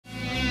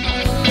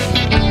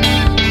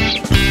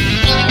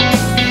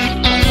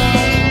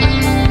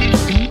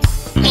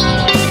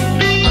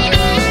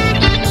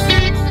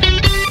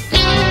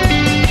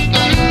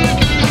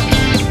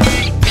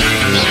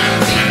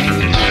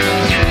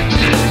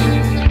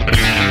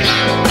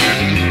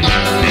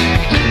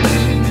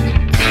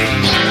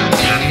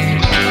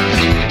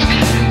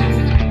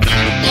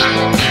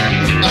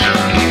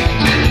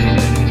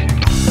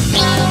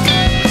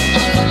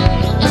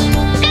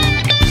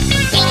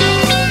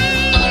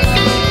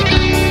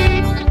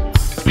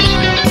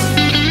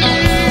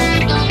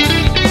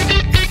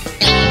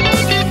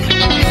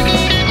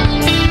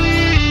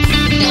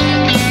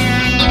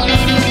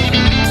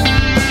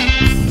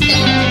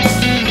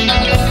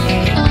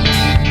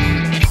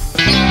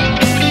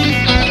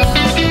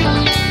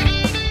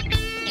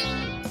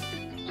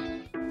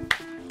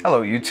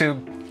Hello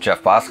YouTube,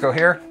 Jeff Bosco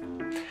here.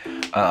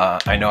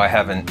 I know I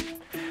haven't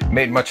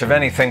made much of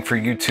anything for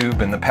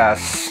YouTube in the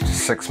past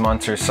 6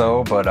 months or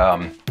so, but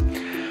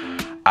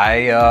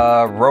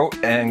I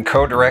wrote and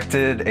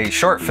co-directed a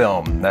short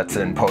film that's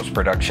in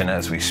post-production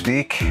as we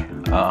speak.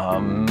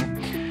 I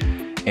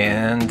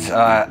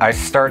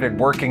started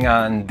working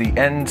on the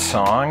end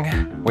song,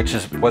 which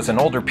was an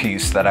older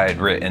piece that I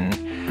had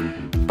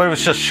written, but it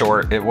was just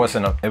short. It was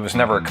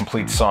never a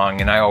complete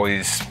song, and I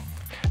always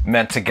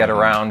meant to get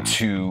around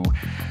to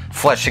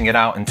fleshing it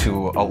out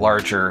into a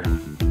larger,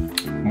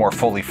 more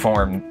fully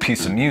formed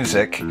piece of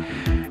music.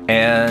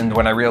 And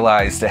when I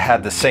realized it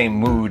had the same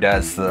mood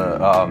as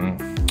the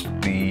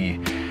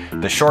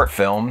short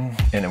film,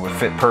 and it would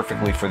fit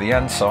perfectly for the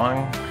end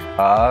song,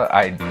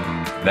 I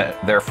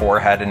therefore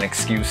had an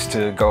excuse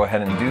to go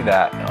ahead and do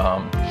that.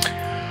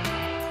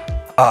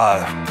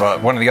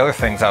 But one of the other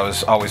things I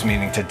was always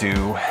meaning to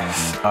do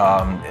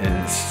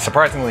is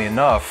surprisingly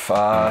enough,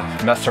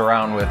 mess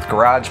around with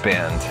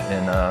GarageBand,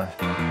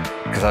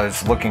 because I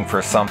was looking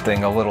for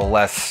something a little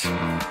less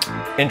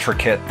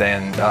intricate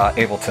than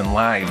Ableton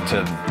Live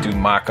to do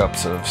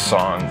mock-ups of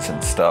songs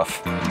and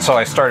stuff. So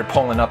I started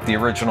pulling up the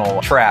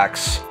original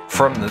tracks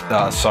from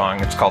the song.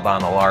 It's called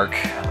On a Lark.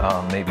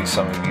 Maybe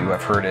some of you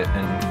have heard it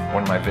in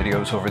one of my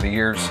videos over the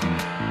years.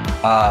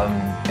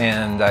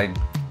 And I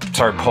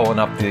started pulling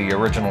up the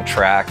original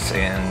tracks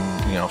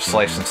and, you know,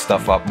 slicing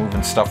stuff up,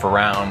 moving stuff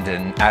around,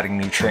 and adding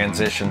new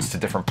transitions to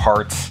different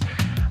parts.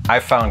 I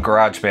found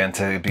GarageBand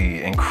to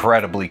be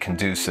incredibly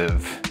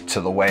conducive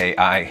to the way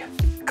I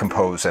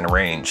compose and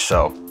arrange.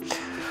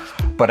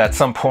 But at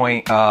some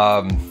point,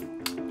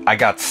 I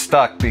got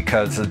stuck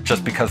because of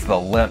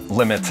the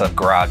limits of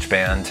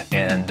GarageBand,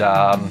 and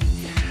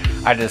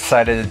I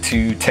decided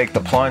to take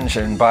the plunge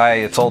and buy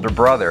its older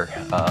brother,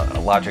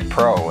 Logic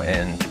Pro,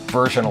 and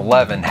version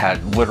 11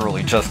 had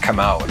literally just come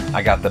out.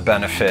 I got the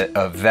benefit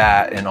of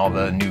that and all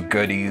the new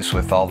goodies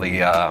with all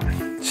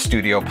the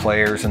studio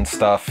players and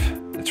stuff.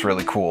 It's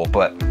really cool,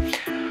 but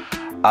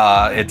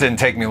it didn't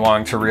take me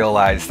long to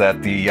realize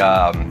that the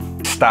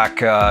stock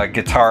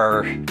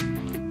guitar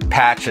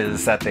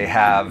patches that they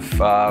have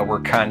were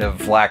kind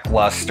of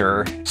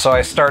lackluster. So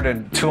I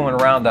started tooling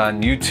around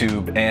on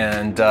YouTube,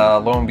 and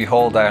lo and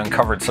behold, I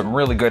uncovered some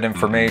really good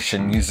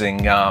information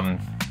using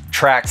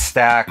track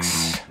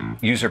stacks,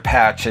 user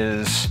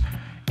patches,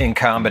 in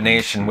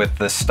combination with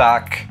the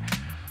stock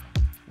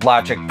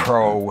Logic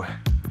Pro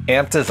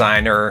amp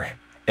designer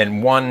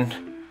and one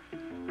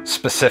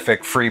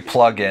specific free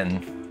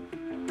plugin.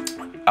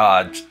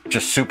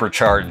 Just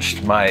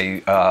supercharged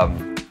my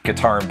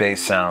guitar and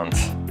bass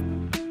sounds.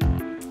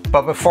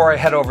 But before I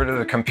head over to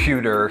the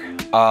computer,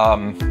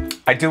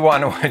 I do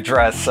want to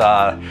address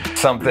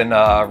something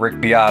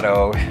Rick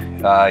Beato.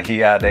 He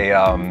had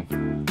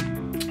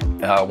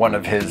one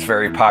of his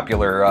very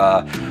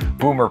popular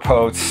boomer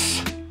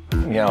posts,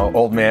 you know,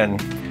 old man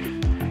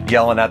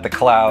yelling at the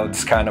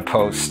clouds kind of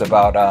post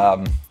about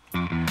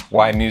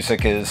why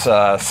music is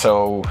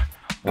so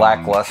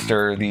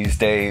lackluster these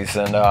days.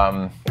 And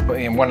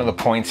one of the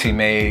points he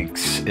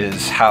makes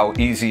is how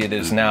easy it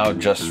is now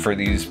just for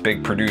these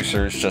big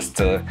producers just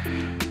to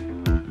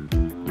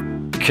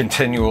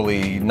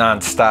continually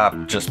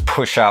non-stop just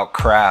push out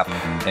crap.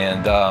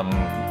 And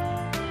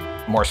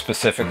more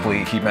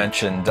specifically, he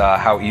mentioned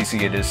how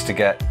easy it is to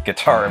get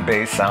guitar and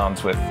bass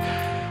sounds with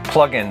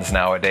plugins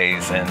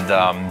nowadays. And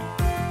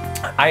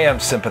I am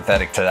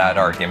sympathetic to that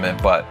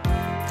argument, but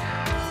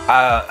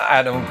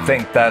I don't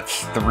think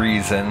that's the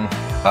reason.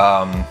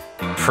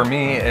 For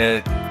me,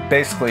 it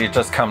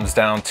just comes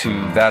down to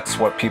that's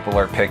what people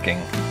are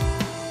picking.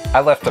 I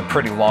left a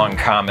pretty long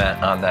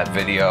comment on that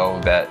video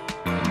that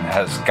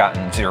has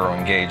gotten 0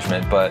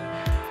 engagement, but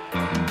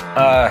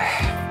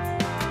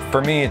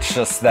for me, it's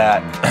just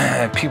that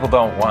people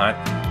don't want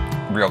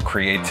real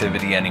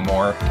creativity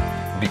anymore,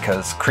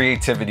 because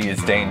creativity is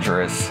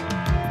dangerous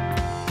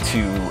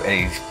to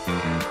a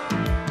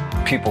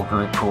people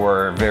group who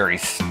are very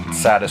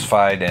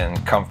satisfied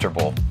and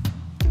comfortable.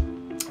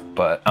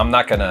 But I'm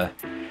not gonna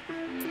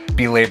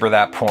belabor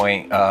that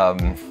point.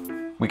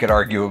 We could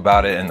argue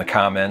about it in the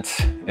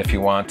comments if you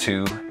want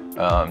to.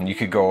 You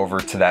could go over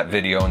to that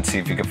video and see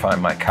if you can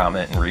find my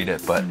comment and read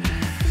it. But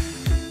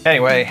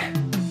anyway,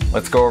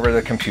 let's go over to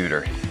the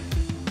computer.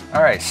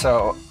 All right,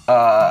 so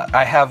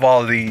I have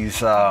all these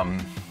how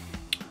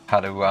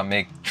to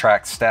make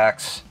track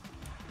stacks.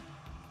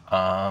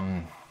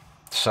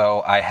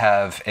 So I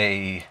have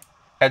a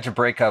edge of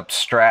breakup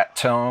Strat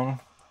tone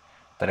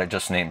that I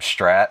just named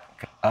Strat.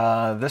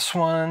 This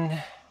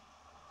one,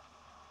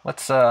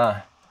 let's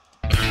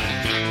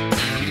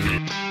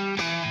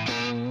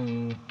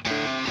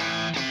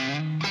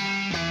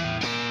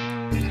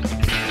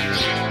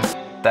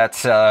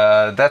that's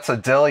a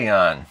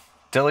Dillion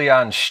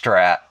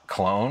Strat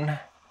clone.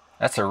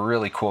 That's a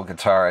really cool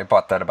guitar. I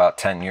bought that about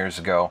 10 years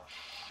ago.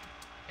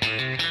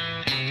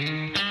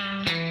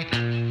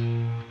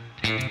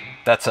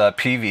 That's a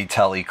PV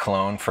Telly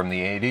clone from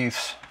the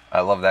 80s.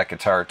 I love that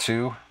guitar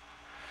too.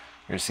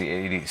 Here's the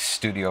 80s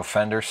Studio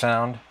Fender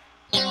sound.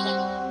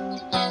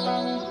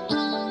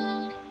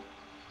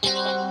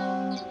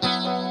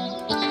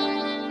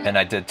 and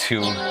I did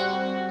two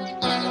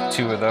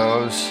of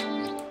those.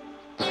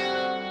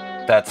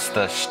 That's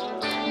this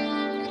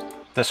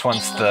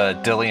one's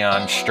the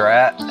Dillion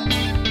Strat.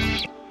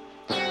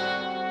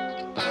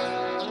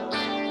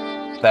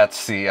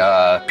 That's the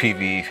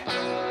PV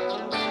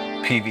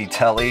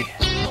Telly.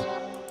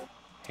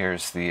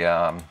 Here's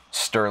the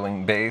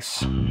Sterling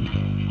bass,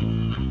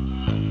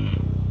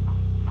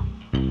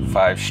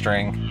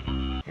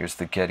 5-string. Here's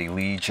the Geddy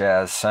Lee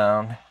jazz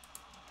sound.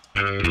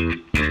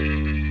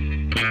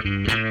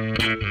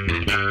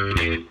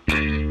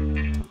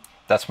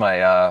 That's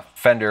my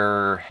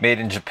Fender Made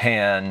in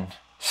Japan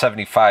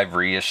 75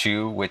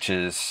 reissue, which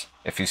is,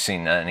 if you've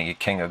seen any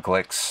King of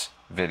Glicks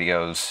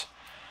videos,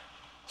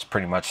 it's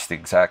pretty much the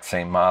exact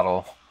same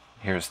model.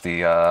 Here's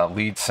the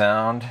lead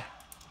sound.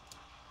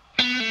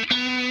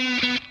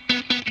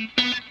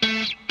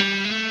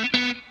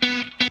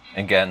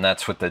 Again,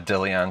 that's with the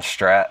Dillion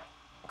Strat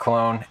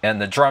clone,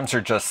 and the drums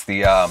are just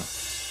the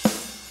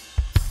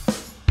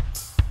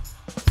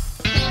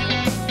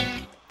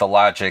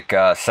Logic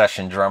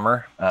session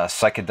drummer,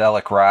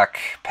 psychedelic rock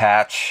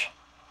patch.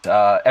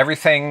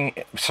 Everything,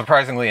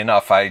 surprisingly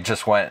enough, I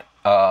just went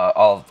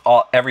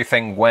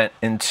everything went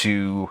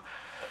into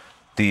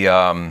the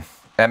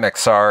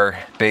MXR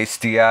bass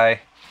DI,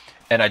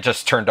 and I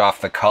just turned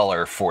off the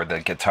color for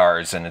the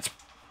guitars, and it's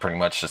pretty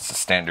much just a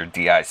standard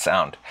DI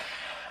sound.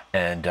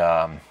 And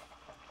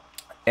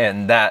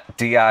that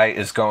DI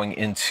is going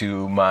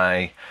into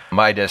my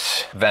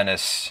Midas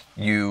Venice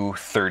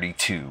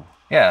U32.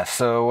 Yeah,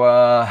 so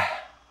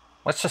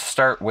let's just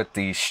start with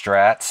the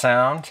Strat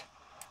sound.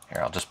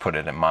 Here, I'll just put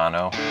it in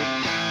mono,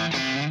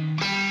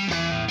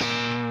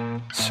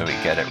 so we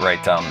get it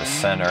right down the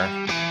center.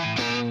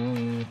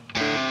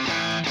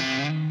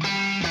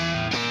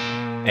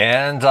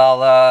 And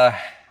I'll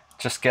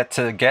just get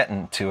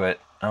into it.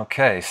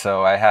 Okay,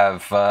 so I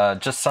have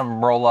just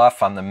some roll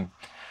off on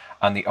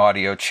the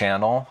audio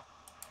channel,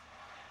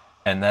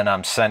 and then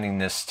I'm sending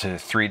this to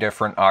 3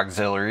 different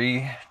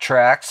auxiliary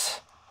tracks,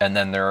 and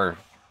then they're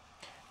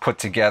put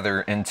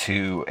together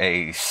into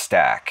a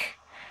stack.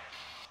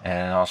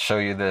 And I'll show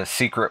you the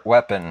Secret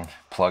Weapon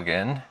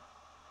plugin,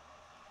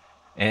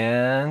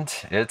 and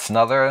it's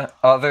none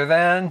other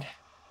than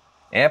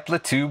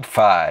Amplitube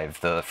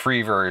 5, the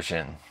free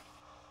version.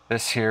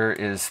 This here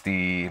is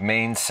the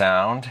main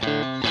sound.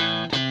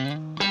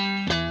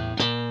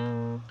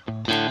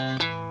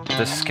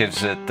 This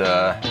gives it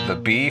the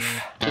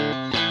beef,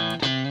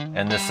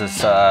 and this is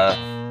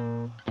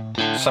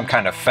some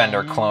kind of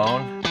Fender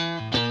clone.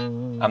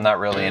 I'm not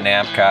really an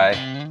amp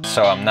guy,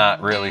 so I'm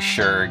not really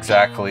sure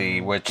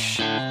exactly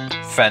which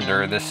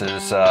Fender this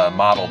is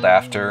modeled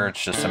after.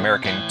 It's just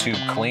American Tube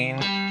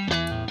Clean.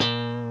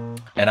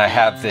 And I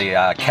have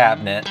the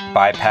cabinet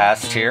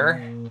bypassed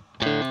here.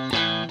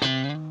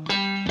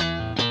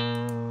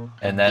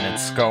 And then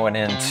it's going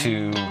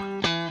into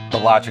the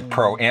Logic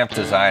Pro Amp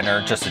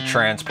Designer, just a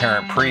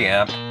transparent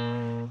preamp.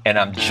 And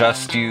I'm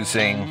just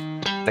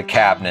using the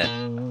cabinet.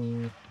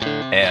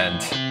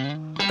 And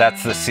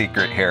that's the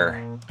secret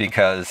here,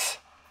 because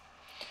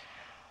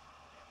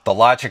the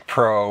Logic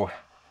Pro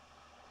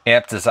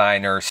Amp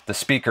Designer, the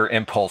speaker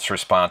impulse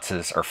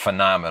responses are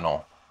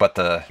phenomenal, but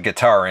the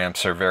guitar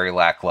amps are very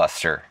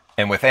lackluster.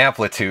 And with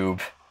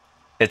Amplitube,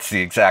 it's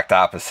the exact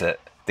opposite.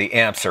 The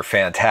amps are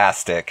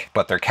fantastic,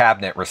 but their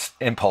cabinet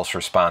impulse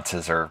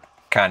responses are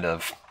kind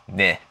of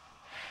meh.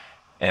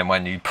 And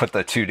when you put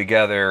the two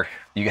together,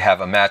 you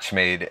have a match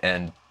made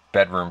in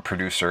bedroom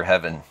producer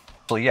heaven.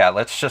 So yeah,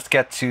 let's just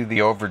get to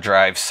the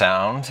overdrive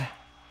sound.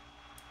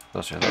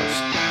 Those are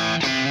those.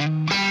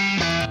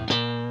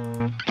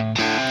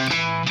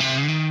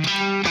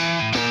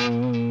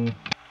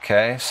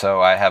 Okay,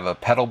 so I have a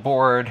pedal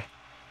board,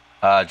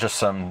 just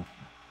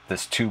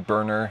this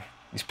 2-burner.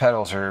 These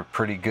pedals are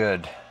pretty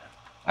good.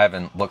 I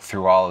haven't looked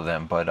through all of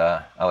them, but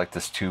I like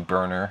this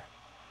 2-burner.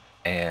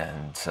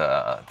 And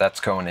that's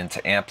going into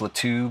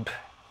Amplitube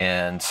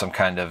and some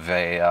kind of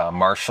a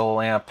Marshall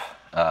amp.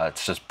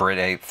 It's just Brit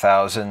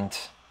 8000,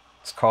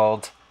 it's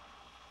called.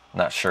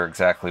 Not sure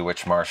exactly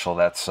which Marshall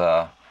that's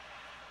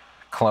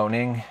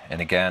cloning.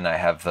 And again, I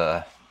have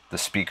the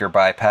speaker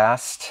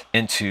bypassed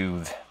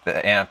into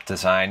the amp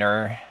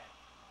designer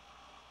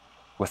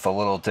with a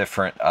little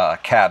different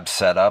cab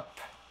setup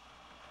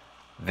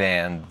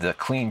than the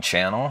clean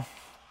channel.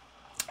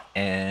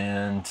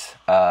 And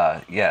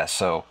yeah,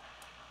 so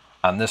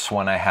on this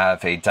one I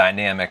have a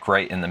dynamic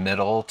right in the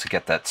middle to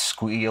get that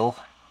squeal,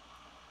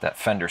 that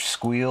Fender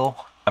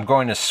squeal. I'm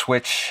going to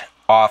switch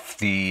off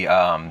the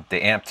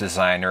amp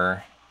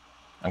designer.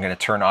 I'm going to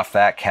turn off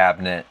that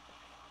cabinet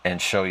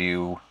and show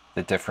you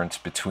the difference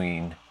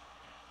between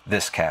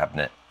this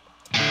cabinet.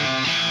 I'm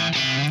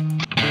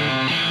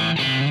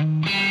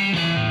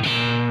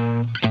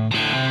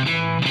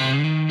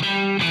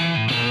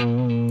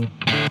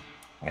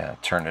going to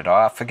turn it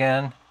off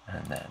again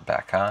and then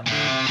back on.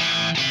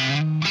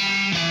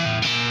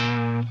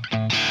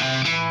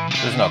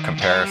 There's no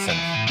comparison.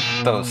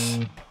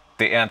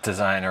 The amp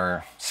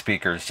designer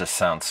speakers just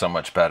sound so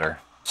much better.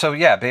 So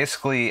yeah,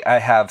 basically I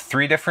have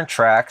 3 different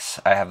tracks.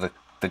 I have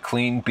the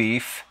clean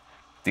beef,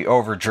 the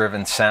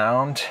overdriven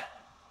sound,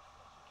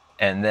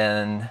 and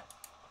then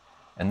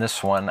in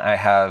this one I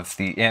have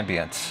the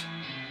ambience.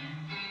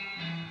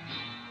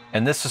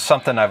 And this is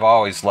something I've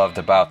always loved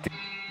about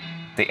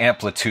the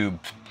Amplitube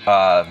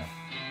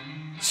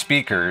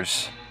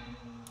speakers.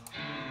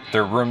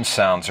 Their room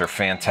sounds are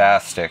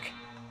fantastic.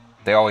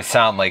 They always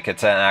sound like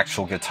it's an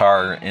actual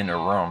guitar in a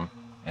room.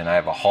 And I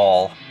have a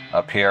hall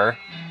up here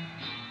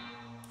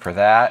for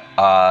that,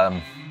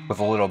 with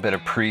a little bit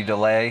of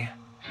pre-delay,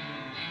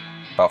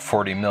 about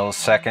 40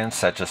 milliseconds.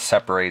 That just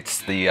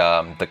separates the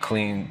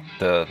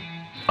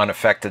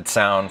unaffected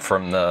sound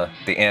from the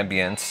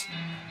ambience,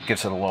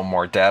 gives it a little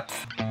more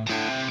depth.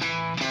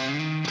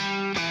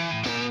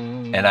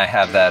 And I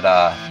have that,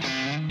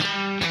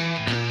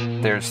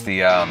 there's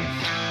the,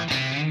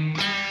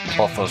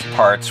 both those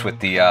parts with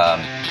the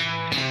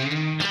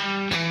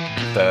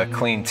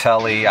clean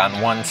telly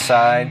on one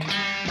side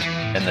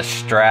and the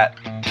Strat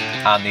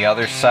on the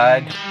other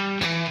side.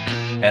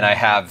 And I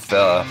have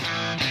the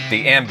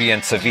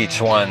ambience of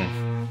each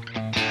one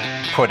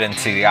put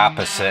into the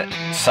opposite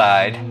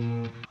side.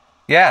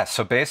 Yeah,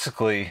 so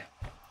basically,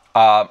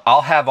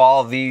 I'll have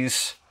all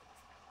these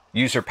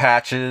user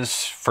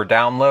patches for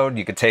download.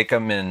 You could take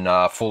them and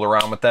fool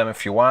around with them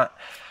if you want.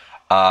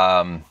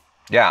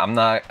 Yeah, I'm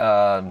not,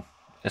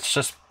 it's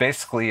just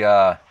basically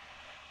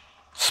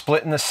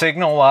splitting the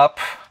signal up,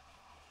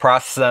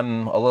 process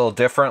them a little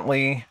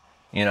differently.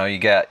 You know, you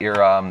get your,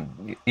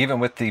 even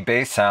with the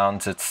bass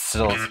sounds, it's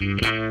still,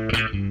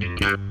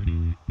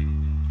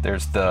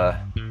 there's the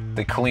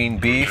clean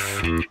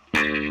beef,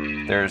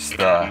 there's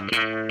the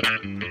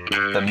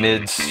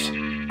mids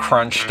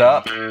crunched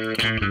up,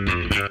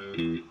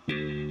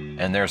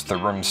 and there's the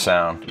room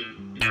sound.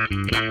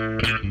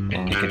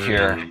 And you can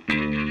hear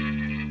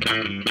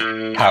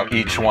how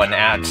each one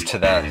adds to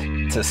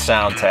the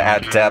sound to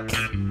add depth,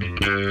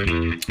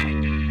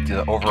 to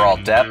the overall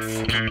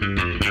depth.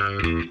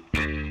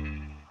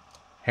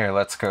 Here,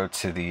 let's go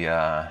to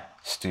the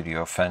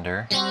Studio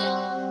Fender.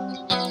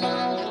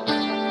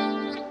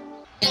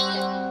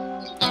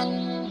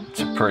 It's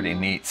a pretty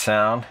neat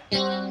sound.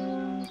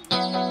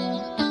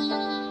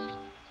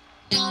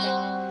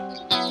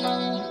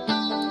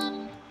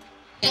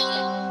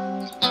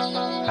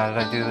 How did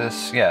I do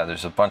this? Yeah,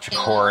 there's a bunch of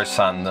chorus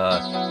on the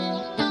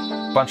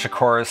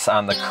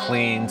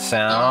clean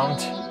sound.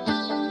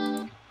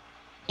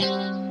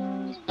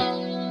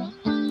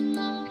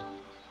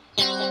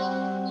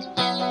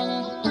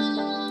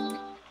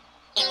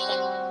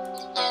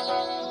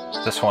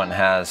 This one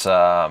has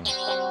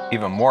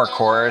even more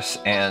chorus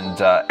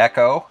and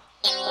echo.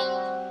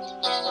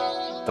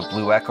 The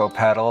blue echo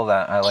pedal,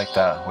 that I like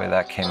that way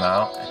that came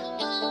out.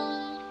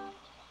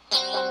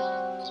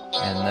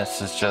 And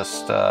this is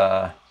just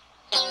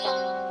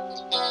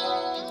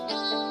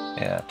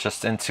yeah,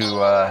 just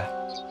into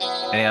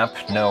amp,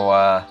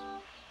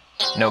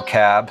 no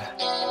cab.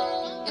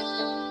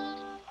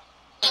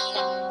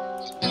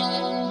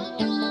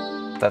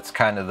 That's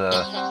kind of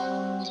the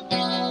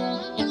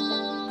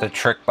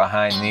trick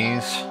behind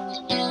these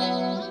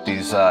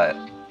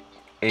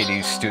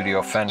 80s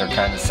Studio Fender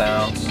kind of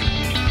sounds.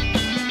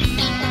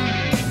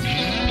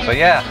 But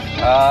yeah,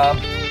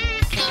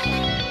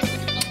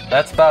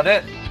 that's about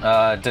it.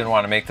 Didn't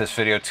want to make this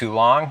video too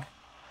long.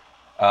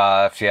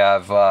 If you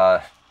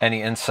have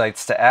any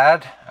insights to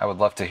add, I would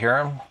love to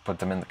hear them. Put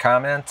them in the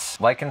comments.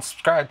 Like and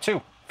subscribe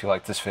too if you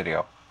like this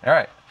video. All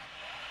right.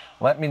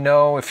 Let me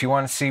know if you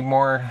want to see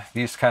more of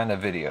these kind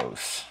of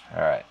videos.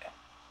 All right.